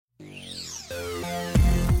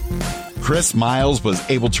Chris Miles was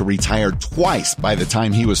able to retire twice by the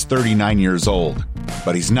time he was 39 years old.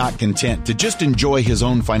 But he's not content to just enjoy his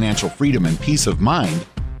own financial freedom and peace of mind.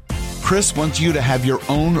 Chris wants you to have your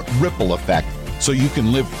own ripple effect so you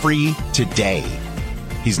can live free today.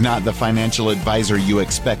 He's not the financial advisor you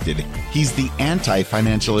expected. He's the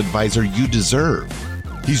anti-financial advisor you deserve.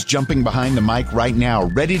 He's jumping behind the mic right now,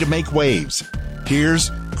 ready to make waves. Here's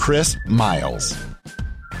Chris Miles.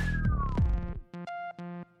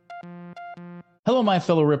 Hello, my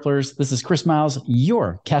fellow Ripplers. This is Chris Miles,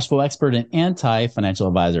 your cash flow expert and anti-financial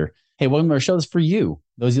advisor. Hey, welcome to our show. This is for you,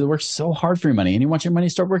 those of you that work so hard for your money, and you want your money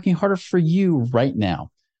to start working harder for you right now.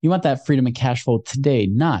 You want that freedom and cash flow today,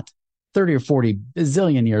 not 30 or 40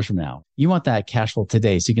 bazillion years from now. You want that cash flow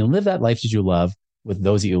today so you can live that life that you love with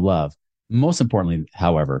those that you love. Most importantly,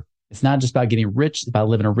 however, it's not just about getting rich, it's about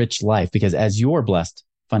living a rich life, because as you're blessed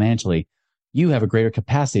financially, you have a greater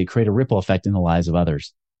capacity to create a ripple effect in the lives of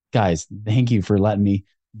others. Guys, thank you for letting me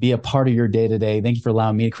be a part of your day today. Thank you for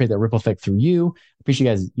allowing me to create that ripple effect through you. Appreciate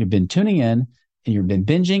you guys. You've been tuning in and you've been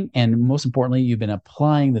binging. And most importantly, you've been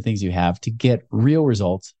applying the things you have to get real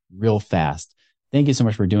results real fast. Thank you so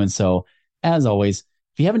much for doing so. As always,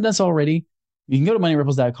 if you haven't done so already, you can go to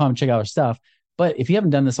moneyripples.com and check out our stuff. But if you haven't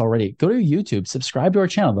done this already, go to YouTube, subscribe to our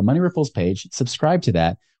channel, the Money Ripples page, subscribe to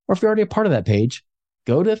that. Or if you're already a part of that page,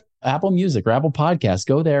 go to Apple Music or Apple Podcasts,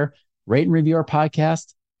 go there, rate and review our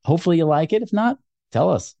podcast. Hopefully you like it. If not, tell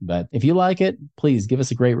us. But if you like it, please give us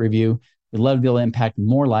a great review. We'd love to be able to impact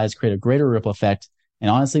more lives, create a greater ripple effect. And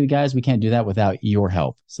honestly, guys, we can't do that without your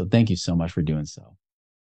help. So thank you so much for doing so.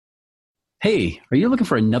 Hey, are you looking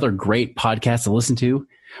for another great podcast to listen to?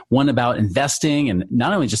 One about investing, and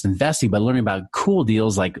not only just investing, but learning about cool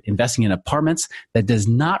deals like investing in apartments that does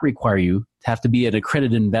not require you to have to be an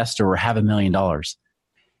accredited investor or have $1 million.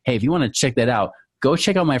 Hey, if you want to check that out, go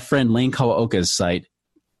check out my friend Lane Kawaoka's site,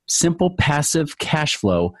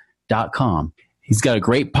 simplepassivecashflow.com. He's got a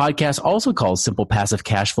great podcast also called Simple Passive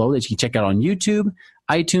Cash Flow that you can check out on YouTube,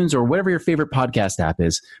 iTunes, or whatever your favorite podcast app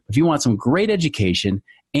is. If you want some great education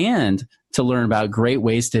and to learn about great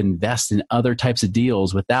ways to invest in other types of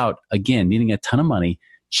deals without, again, needing a ton of money,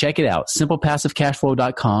 check it out,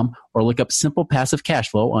 simplepassivecashflow.com, or look up Simple Passive Cash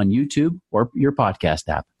Flow on YouTube or your podcast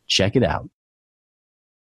app. Check it out.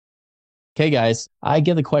 Okay, guys, I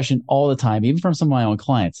get the question all the time, even from some of my own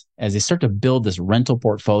clients, as they start to build this rental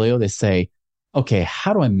portfolio, they say, okay,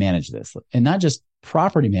 how do I manage this? And not just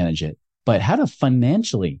property manage it, but how to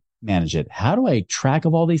financially manage it. How do I track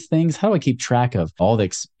of all these things? How do I keep track of all the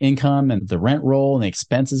income and the rent roll and the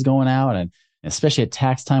expenses going out? And especially at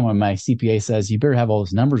tax time when my CPA says, you better have all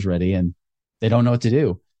those numbers ready, and they don't know what to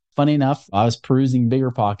do. Funny enough, I was perusing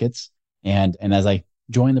Bigger Pockets, and as I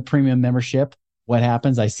joined the premium membership, what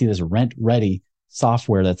happens? I see this RentRedi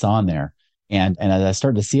software that's on there. And as I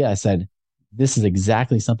started to see it, I said, this is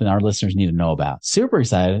exactly something our listeners need to know about. Super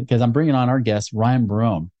excited because I'm bringing on our guest, Ryan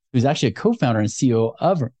Barone, who's actually a co-founder and CEO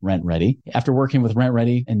of RentRedi. After working with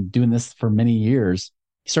RentRedi and doing this for many years,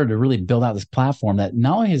 he started to really build out this platform that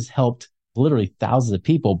not only has helped literally thousands of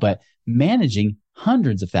people, but managing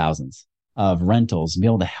hundreds of thousands of rentals, and be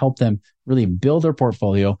able to help them really build their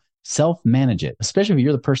portfolio, self-manage it, especially if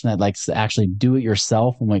you're the person that likes to actually do it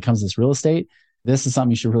yourself when it comes to this real estate. This is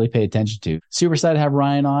something you should really pay attention to. Super excited to have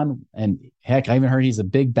Ryan on. And heck, I even heard he's a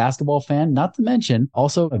big basketball fan, not to mention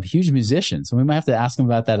also a huge musician. So we might have to ask him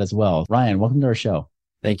about that as well. Ryan, welcome to our show.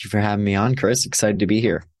 Thank you for having me on, Chris. Excited to be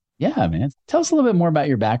here. Yeah, man. Tell us a little bit more about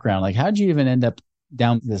your background. Like, how did you even end up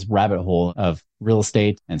down this rabbit hole of real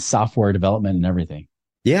estate and software development and everything?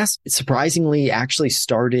 Yes, it surprisingly actually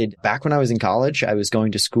started back when I was in college. I was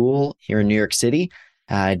going to school here in New York City.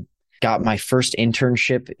 I got my first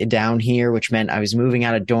internship down here, which meant I was moving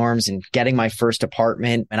out of dorms and getting my first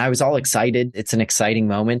apartment. And I was all excited. It's an exciting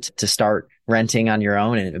moment to start renting on your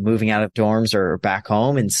own and moving out of dorms or back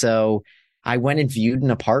home. And so I went and viewed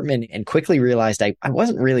an apartment and quickly realized I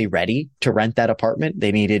wasn't really ready to rent that apartment.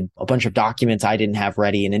 They needed a bunch of documents I didn't have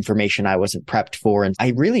ready and information I wasn't prepped for. And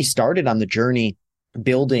I really started on the journey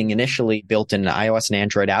initially built an iOS and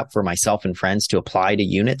Android app for myself and friends to apply to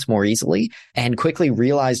units more easily, and quickly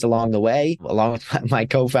realized along the way, along with my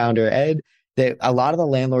co-founder, Ed, that a lot of the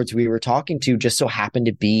landlords we were talking to just so happened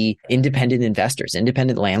to be independent investors,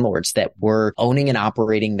 independent landlords that were owning and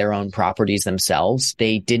operating their own properties themselves.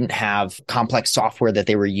 They didn't have complex software that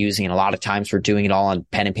they were using, and a lot of times were doing it all on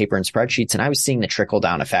pen and paper and spreadsheets. And I was seeing the trickle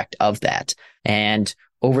down effect of that. And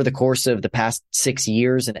over the course of the past 6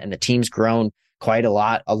 years, and the team's grown quite a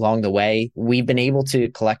lot along the way. We've been able to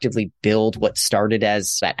collectively build what started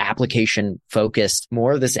as that application focused,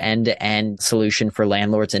 more of this end-to-end solution for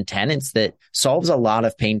landlords and tenants that solves a lot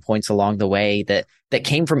of pain points along the way that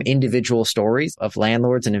came from individual stories of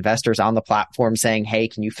landlords and investors on the platform saying, hey,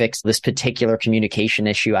 can you fix this particular communication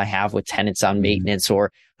issue I have with tenants on maintenance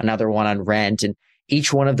or another one on rent? And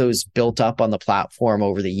each one of those built up on the platform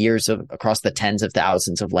over the years across the tens of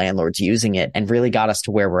thousands of landlords using it and really got us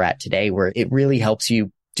to where we're at today, where it really helps you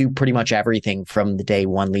do pretty much everything from the day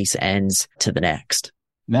one lease ends to the next.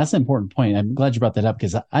 And that's an important point. I'm glad you brought that up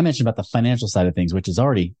because I mentioned about the financial side of things, which is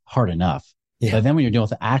already hard enough. Yeah. But then when you're dealing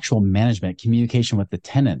with the actual management, communication with the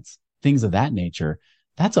tenants, things of that nature,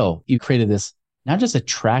 that's all you created this, not just a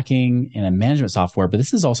tracking and a management software, but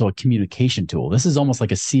this is also a communication tool. This is almost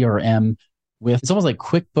like a CRM it's almost like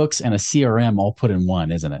QuickBooks and a CRM all put in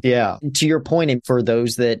one, isn't it? Yeah. To your point, and for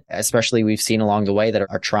those that, especially we've seen along the way that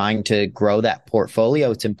are trying to grow that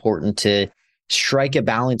portfolio, it's important to strike a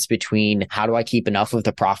balance between how do I keep enough of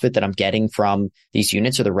the profit that I'm getting from these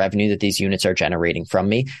units or the revenue that these units are generating from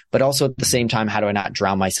me, but also at the same time, how do I not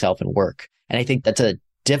drown myself in work? And I think that's a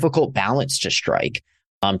difficult balance to strike.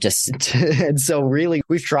 And so really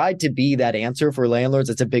we've tried to be that answer for landlords.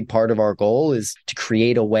 It's a big part of our goal is to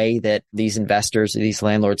create a way that these investors, these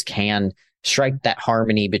landlords can strike that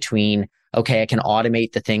harmony between, okay, I can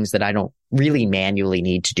automate the things that I don't really manually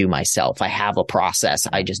need to do myself. I have a process.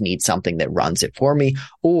 I just need something that runs it for me,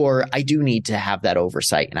 or I do need to have that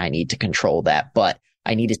oversight and I need to control that, but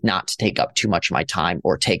I need it not to take up too much of my time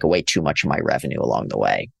or take away too much of my revenue along the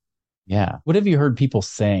way. Yeah. What have you heard people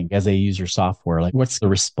saying as they use your software? Like, what's the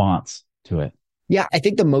response to it? Yeah, I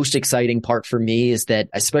think the most exciting part for me is that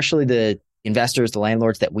especially the investors, the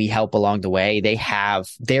landlords that we help along the way, they have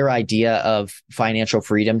their idea of financial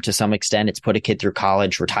freedom to some extent. It's put a kid through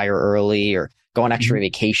college, retire early, or go on extra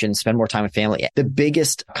vacations, spend more time with family. The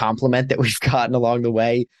biggest compliment that we've gotten along the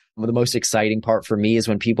way, the most exciting part for me is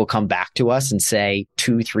when people come back to us and say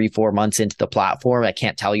 2, 3, 4 months into the platform, I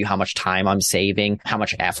can't tell you how much time I'm saving, how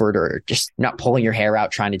much effort, or just not pulling your hair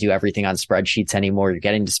out trying to do everything on spreadsheets anymore. You're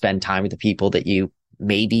getting to spend time with the people that you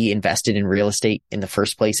maybe invested in real estate in the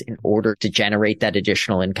first place in order to generate that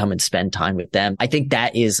additional income and spend time with them. I think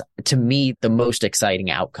that is, to me, the most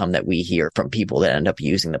exciting outcome that we hear from people that end up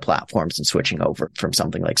using the platforms and switching over from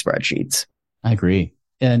something like spreadsheets. I agree.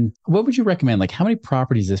 And what would you recommend? Like how many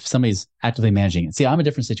properties if somebody's actively managing it? See, I'm a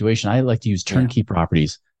different situation. I like to use turnkey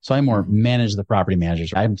properties. So I more manage the property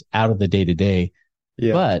managers. I'm out of the day to day,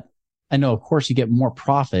 but I know, of course, you get more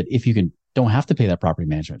profit if you don't have to pay that property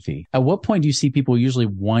management fee. At what point do you see people usually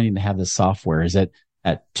wanting to have this software? Is it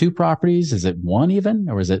at 2 properties? Is it 1 even?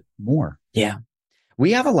 Or is it more? Yeah.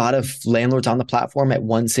 We have a lot of landlords on the platform at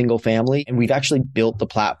 1 single family, and we've actually built the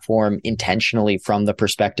platform intentionally from the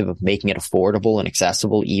perspective of making it affordable and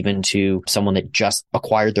accessible even to someone that just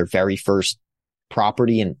acquired their very first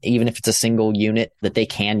property. And even if it's a single unit, that they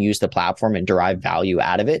can use the platform and derive value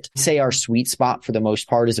out of it. Say our sweet spot for the most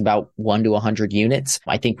part is about 1 to 100 units.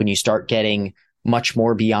 I think when you start getting much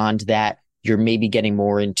more beyond that, you're maybe getting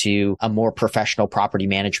more into a more professional property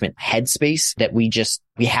management headspace that we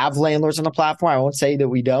have landlords on the platform. I won't say that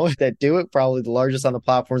we don't that do it. Probably the largest on the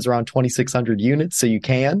platform is around 2,600 units. So you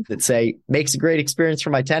can that say makes a great experience for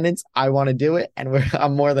my tenants. I want to do it. And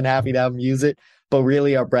I'm more than happy to have them use it. But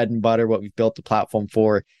really our bread and butter, what we've built the platform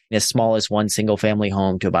for, as small as 1 single family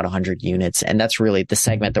home to about 100 units. And that's really the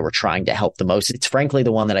segment that we're trying to help the most. It's frankly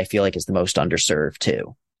the one that I feel like is the most underserved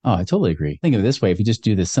too. Oh, I totally agree. Think of it this way. If you just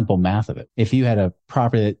do the simple math of it, if you had a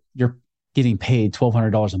property that you're getting paid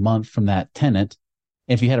 $1,200 a month from that tenant,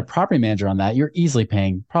 if you had a property manager on that, you're easily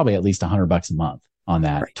paying probably at least $100 a month on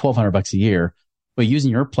that, right. $1,200 a year. But using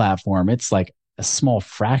your platform, it's like a small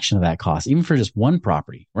fraction of that cost, even for just 1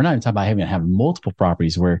 property. We're not even talking about having to have multiple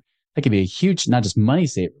properties where that could be a huge, not just money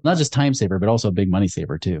saver, not just time saver, but also a big money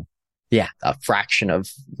saver too. Yeah, a fraction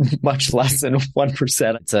of much less than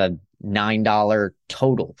 1%. It's a $9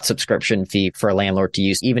 total subscription fee for a landlord to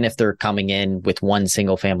use, even if they're coming in with 1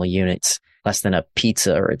 single family unit. It's less than a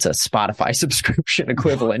pizza or it's a Spotify subscription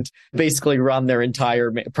equivalent. Basically run their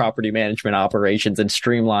entire property management operations and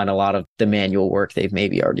streamline a lot of the manual work they've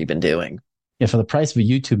maybe already been doing. Yeah, for the price of a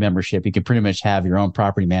YouTube membership, you can pretty much have your own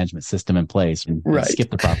property management system in place and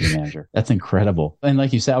skip the property manager. That's incredible. And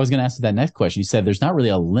like you said, I was going to ask you that next question. You said there's not really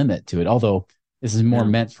a limit to it, although this is more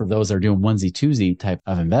meant for those that are doing onesie twosie type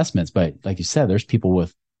of investments. But like you said, there's people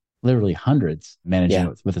with literally hundreds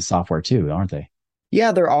managing with the software too, aren't they?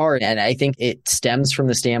 Yeah, there are. And I think it stems from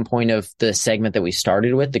the standpoint of the segment that we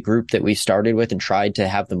started with, the group that we started with and tried to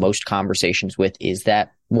have the most conversations with is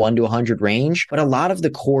that 1 to 100 range, but a lot of the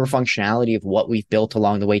core functionality of what we've built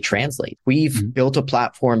along the way translate. We've built a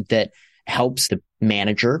platform that helps the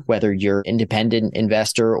manager, whether you're independent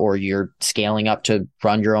investor or you're scaling up to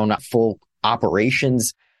run your own full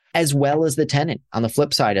operations, as well as the tenant. On the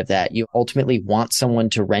flip side of that, you ultimately want someone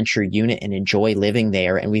to rent your unit and enjoy living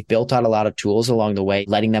there. And we've built out a lot of tools along the way,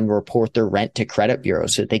 letting them report their rent to credit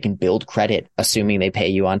bureaus so that they can build credit, assuming they pay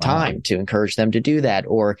you on time, to encourage them to do that,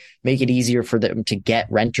 or make it easier for them to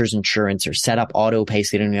get renter's insurance or set up auto pay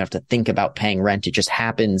so they don't even have to think about paying rent. It just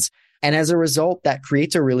happens. And as a result, that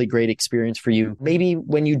creates a really great experience for you. Maybe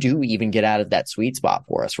when you do even get out of that sweet spot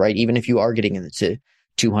for us, right? Even if you are getting into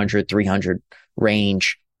 200, 300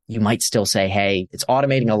 range, you might still say, hey, it's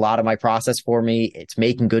automating a lot of my process for me. It's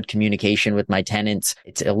making good communication with my tenants.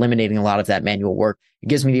 It's eliminating a lot of that manual work. It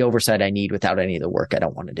gives me the oversight I need without any of the work I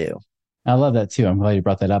don't want to do. I love that too. I'm glad you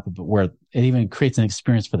brought that up, but where it even creates an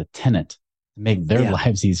experience for the tenant to make their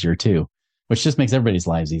lives easier too, which just makes everybody's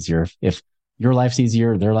lives easier. If your life's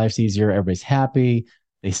easier, their life's easier, everybody's happy,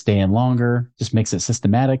 they stay in longer, just makes it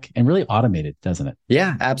systematic and really automated, doesn't it?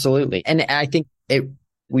 Yeah, absolutely. And I think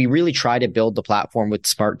we really try to build the platform with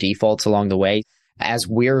smart defaults along the way. As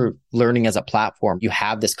we're learning as a platform, you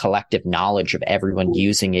have this collective knowledge of everyone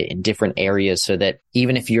using it in different areas so that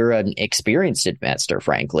even if you're an experienced investor,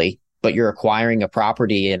 frankly, but you're acquiring a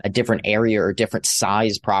property in a different area or different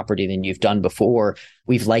size property than you've done before,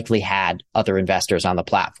 we've likely had other investors on the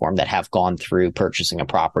platform that have gone through purchasing a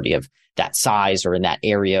property of that size or in that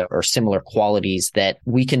area or similar qualities that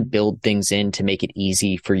we can build things in to make it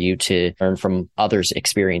easy for you to learn from others'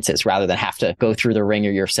 experiences rather than have to go through the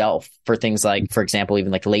ringer yourself for things like, for example,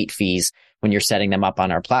 even like late fees. When you're setting them up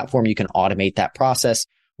on our platform, you can automate that process.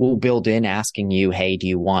 We'll build in asking you, hey, do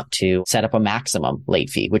you want to set up a maximum late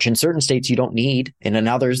fee, which in certain states you don't need, and in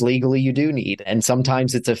others legally you do need. And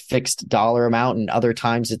sometimes it's a fixed dollar amount and other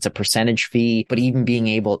times it's a percentage fee. But even being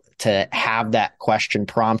able to have that question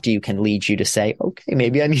prompt you can lead you to say, okay,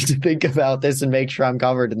 maybe I need to think about this and make sure I'm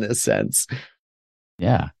covered in this sense.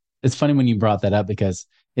 Yeah. It's funny when you brought that up because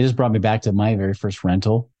it just brought me back to my very first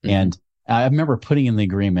rental. And I remember putting in the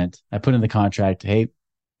agreement, I put in the contract, hey,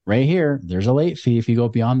 right here, there's a late fee if you go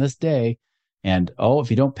beyond this day. And, if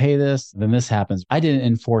you don't pay this, then this happens. I didn't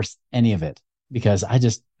enforce any of it because I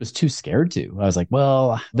just was too scared to. I was like,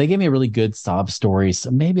 well, they gave me a really good sob story, so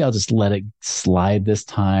maybe I'll just let it slide this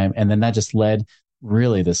time. And then that just led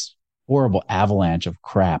really this horrible avalanche of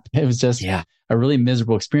crap. It was just a really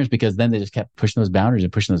miserable experience because then they just kept pushing those boundaries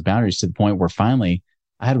to the point where finally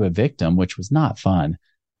I had to evict them, which was not fun.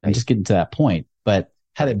 And just getting to that point. But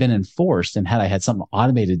had it been enforced and had I had something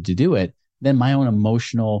automated to do it, then my own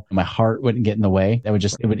my heart wouldn't get in the way. It would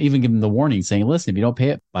even give them the warning saying, listen, if you don't pay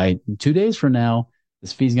it by 2 days from now,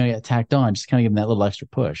 this fee's going to get tacked on. Just kind of give them that little extra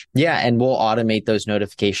push. Yeah. And we'll automate those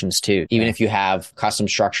notifications too. Even if you have custom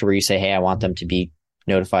structure where you say, hey, I want them to be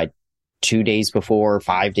notified 2 days before,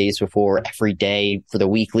 5 days before, every day for the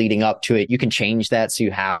week leading up to it, you can change that so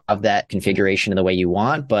you have that configuration in the way you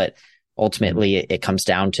want. But ultimately, it comes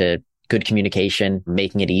down to good communication,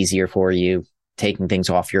 making it easier for you, taking things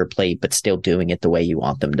off your plate, but still doing it the way you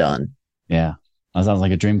want them done. Yeah. That sounds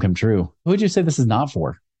like a dream come true. Who would you say this is not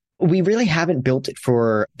for? We really haven't built it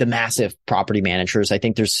for the massive property managers. I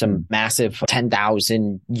think there's some massive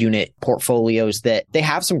 10,000 unit portfolios that they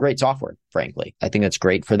have some great software, frankly. I think that's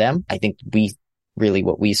great for them. I think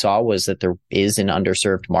what we saw was that there is an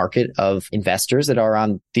underserved market of investors that are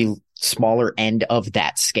on the smaller end of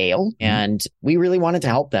that scale. And we really wanted to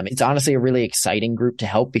help them. It's honestly a really exciting group to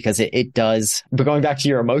help because it does. But going back to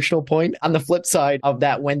your emotional point, on the flip side of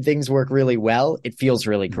that, when things work really well, it feels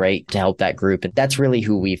really great to help that group. And that's really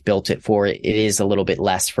who we've built it for. It is a little bit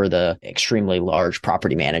less for the extremely large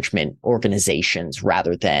property management organizations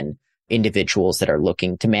rather than individuals that are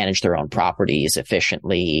looking to manage their own properties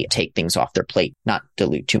efficiently, take things off their plate, not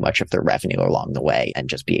dilute too much of their revenue along the way, and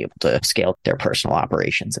just be able to scale their personal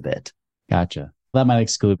operations a bit. Gotcha. That might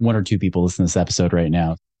exclude 1 or 2 people listening to this episode right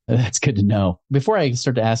now. That's good to know. Before I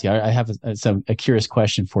start to ask you, I have a curious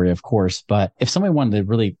question for you, of course, but if somebody wanted to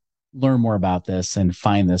really learn more about this and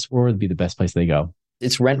find this, where would be the best place they go?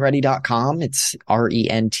 It's rentredi.com. It's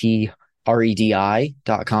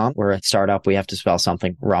RentRedi.com. We're a startup. We have to spell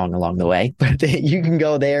something wrong along the way, but you can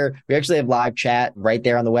go there. We actually have live chat right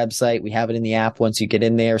there on the website. We have it in the app once you get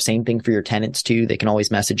in there. Same thing for your tenants too. They can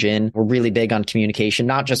always message in. We're really big on communication,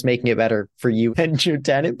 not just making it better for you and your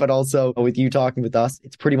tenant, but also with you talking with us.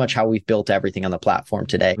 It's pretty much how we've built everything on the platform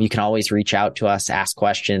today. You can always reach out to us, ask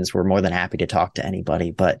questions. We're more than happy to talk to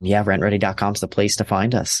anybody, but yeah, rentredi.com is the place to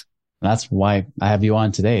find us. That's why I have you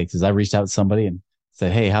on today, because I reached out to somebody and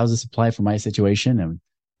said, hey, how does this apply for my situation? And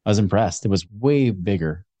I was impressed. It was way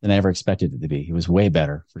bigger than I ever expected it to be. It was way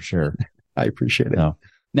better for sure. I appreciate it. So,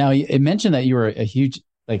 now, it mentioned that you were a huge,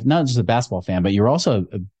 like not just a basketball fan, but you were also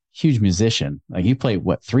a huge musician. Like you play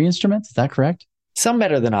what, 3 instruments? Is that correct? Some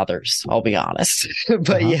better than others, I'll be honest.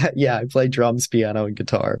 But yeah, I play drums, piano, and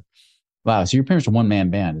guitar. Wow. So you're pretty much a one-man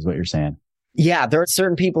band is what you're saying. Yeah, there are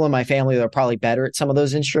certain people in my family that are probably better at some of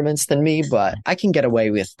those instruments than me, but I can get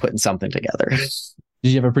away with putting something together. Did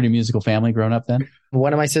you have a pretty musical family growing up then?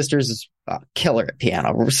 One of my sisters is a killer at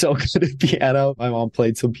piano. We're so good at piano. My mom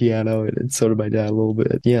played some piano, and so did my dad a little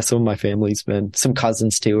bit. Yeah, some of my family's been, some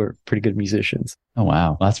cousins too are pretty good musicians. Oh,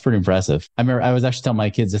 wow. That's pretty impressive. I remember I was actually telling my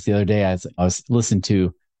kids this the other day. I was listening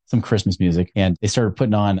to some Christmas music and they started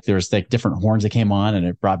putting on, there was like different horns that came on and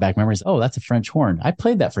it brought back memories. Oh, that's a French horn. I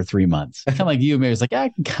played that for 3 months. Kind of like you, maybe it was like, I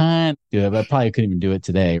can kind of do it, but I probably couldn't even do it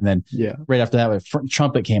today. And then right after that,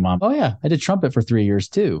 trumpet came on. Oh yeah, I did trumpet for 3 years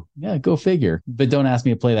too. Yeah, go figure. But don't ask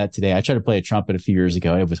me to play that today. I tried to play a trumpet a few years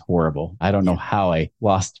ago. It was horrible. I don't know how I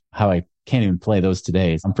can't even play those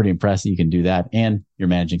today. I'm pretty impressed that you can do that and you're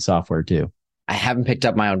managing software too. I haven't picked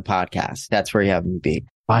up my own podcast. That's where you have me be.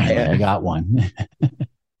 Finally, I got one.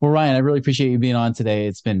 Well, Ryan, I really appreciate you being on today.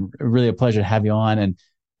 It's been really a pleasure to have you on. And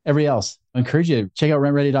everybody else, I encourage you to check out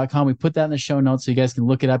rentredi.com. We put that in the show notes so you guys can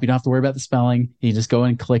look it up. You don't have to worry about the spelling. You just go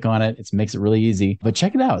and click on it. It makes it really easy. But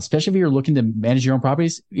check it out, especially if you're looking to manage your own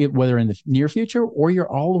properties, whether in the near future or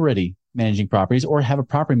you're already managing properties or have a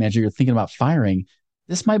property manager you're thinking about firing.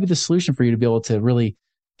 This might be the solution for you to be able to really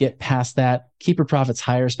get past that, keep your profits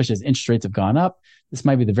higher, especially as interest rates have gone up. This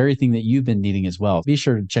might be the very thing that you've been needing as well. Be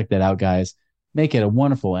sure to check that out, guys. Make it a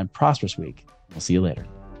wonderful and prosperous week. We'll see you later.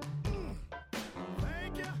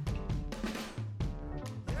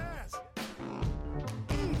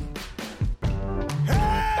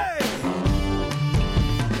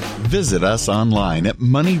 Visit us online at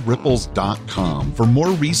moneyripples.com for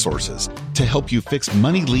more resources to help you fix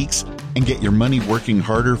money leaks and get your money working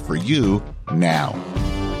harder for you now.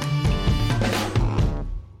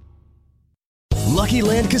 Lucky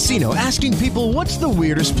Land Casino, asking people, what's the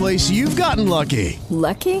weirdest place you've gotten lucky?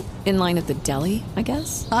 Lucky? In line at the deli, I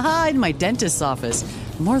guess? Aha, in my dentist's office.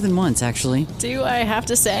 More than once, actually. Do I have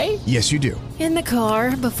to say? Yes, you do. In the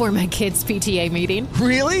car before my kids' PTA meeting.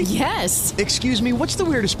 Really? Yes. Excuse me, what's the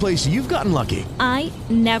weirdest place you've gotten lucky? I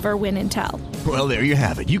never win and tell. Well, there you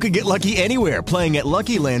have it. You can get lucky anywhere, playing at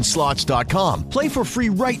LuckyLandSlots.com. Play for free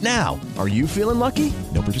right now. Are you feeling lucky?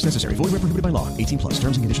 No purchase necessary. Void where prohibited by law. 18+.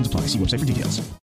 Terms and conditions apply. See website for details.